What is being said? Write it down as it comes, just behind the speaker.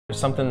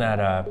Something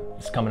that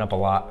is coming up a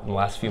lot in the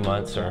last few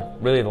months, or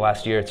really the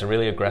last year, it's a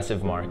really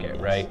aggressive market,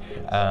 right?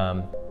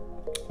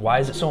 Why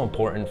is it so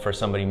important for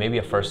somebody, maybe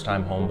a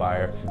first-time home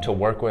buyer, to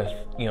work with,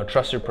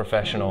 trusted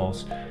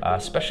professionals,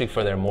 especially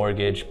for their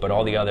mortgage, but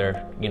all the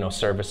other,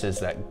 services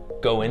that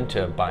go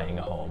into buying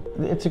a home?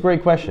 It's a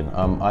great question.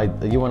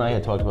 You and I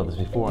had talked about this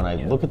before, and I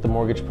look at the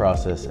mortgage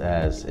process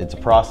as it's a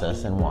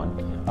process in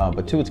one,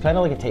 but two, it's kind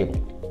of like a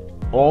table.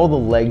 All the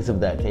legs of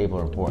that table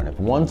are important. If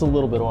one's a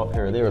little bit off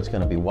here or there, it's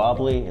going to be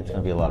wobbly, it's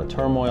going to be a lot of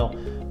turmoil.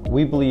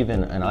 We believe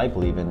in, and I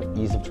believe in,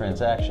 ease of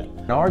transaction.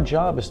 And our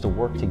job is to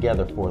work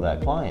together for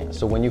that client.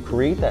 So when you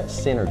create that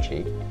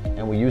synergy,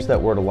 and we use that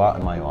word a lot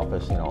in my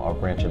office, our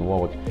branch in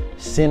Warwick,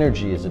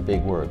 synergy is a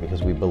big word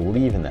because we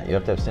believe in that. You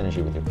have to have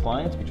synergy with your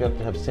clients, but you have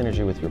to have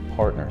synergy with your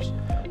partners.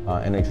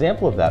 An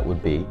example of that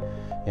would be,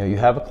 you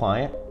have a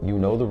client, the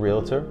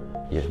realtor,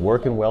 you're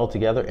working well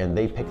together, and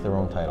they pick their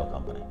own title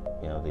company.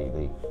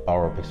 The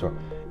borrower picks their own.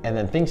 And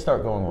then things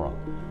start going wrong.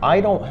 I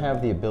don't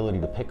have the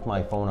ability to pick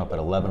my phone up at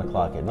 11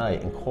 o'clock at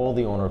night and call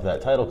the owner of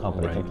that title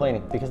company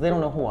complaining because they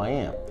don't know who I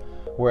am.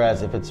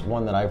 Whereas if it's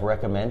one that I've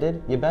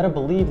recommended, you better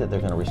believe that they're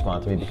going to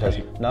respond to me because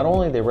not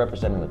only are they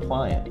representing the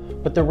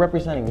client, but they're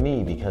representing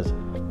me because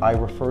I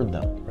referred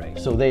them.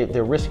 So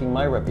they're risking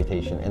my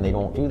reputation, and they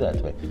don't do that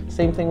to me.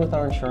 Same thing with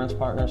our insurance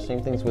partners,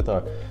 same things with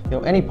our,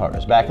 any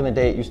partners. Back in the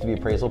day, it used to be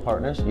appraisal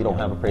partners. You don't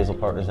have appraisal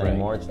partners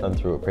anymore. It's done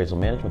through appraisal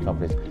management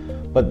companies.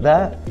 But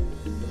that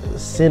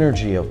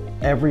synergy of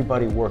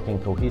everybody working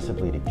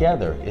cohesively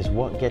together is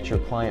what gets your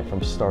client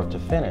from start to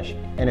finish.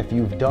 And if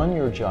you've done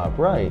your job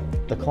right,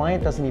 the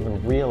client doesn't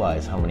even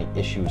realize how many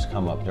issues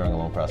come up during a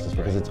loan process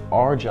because it's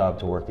our job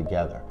to work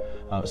together.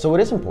 So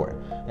it is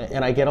important.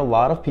 And I get a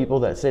lot of people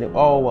that say,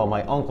 oh, well,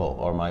 my uncle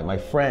or my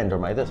friend or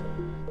my this.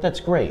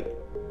 That's great,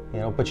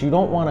 but you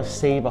don't want to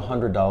save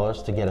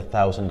 $100 to get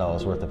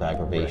 $1,000 worth of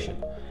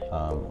aggravation.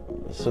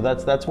 So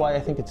that's why I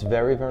think it's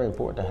very, very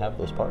important to have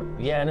those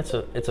partners. Yeah, and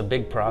it's a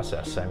big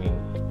process. I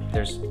mean,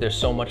 there's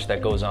so much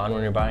that goes on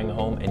when you're buying a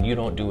home, and you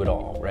don't do it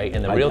all, right?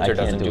 And the realtor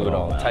doesn't do it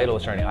all. The title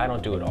attorney, I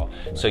don't do it all.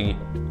 So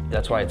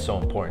that's why it's so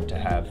important to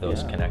have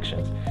those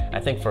connections. I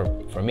think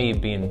for me,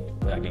 being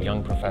like a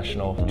young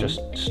professional,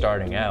 just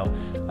starting out,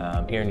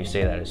 hearing you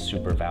say that is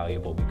super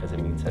valuable because it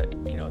means that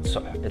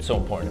it's so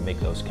important to make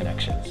those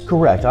connections.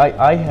 Correct.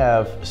 I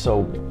have,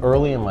 so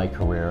early in my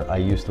career, I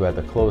used to, at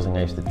the closing,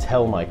 I used to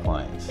tell my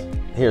clients,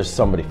 here's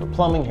somebody for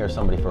plumbing, here's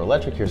somebody for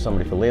electric, here's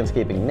somebody for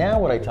landscaping. Now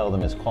what I tell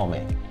them is call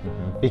me.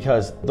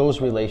 Because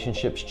those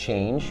relationships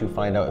change. You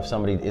find out if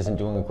somebody isn't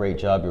doing a great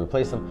job, you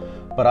replace them.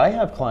 But I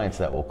have clients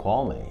that will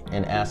call me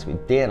and ask me,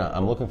 Dana,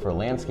 I'm looking for a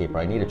landscaper.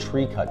 I need a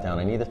tree cut down.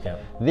 I need this.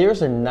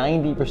 There's a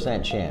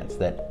 90% chance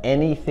that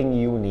anything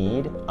you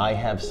need, I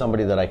have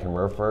somebody that I can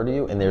refer to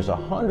you. And there's a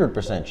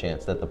 100%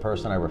 chance that the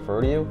person I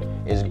refer to you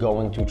is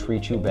going to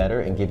treat you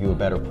better and give you a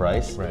better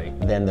price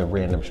than the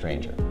random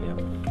stranger.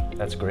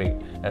 That's great.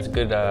 That's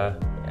good.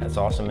 That's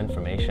awesome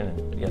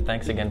information. Yeah,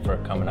 thanks again for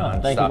coming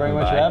on. Thank you very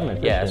much for having me.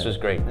 Yeah, this was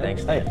great.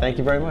 Thanks. Hey, thank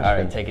you very much. All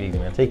right, take it easy,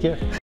 man. Take care.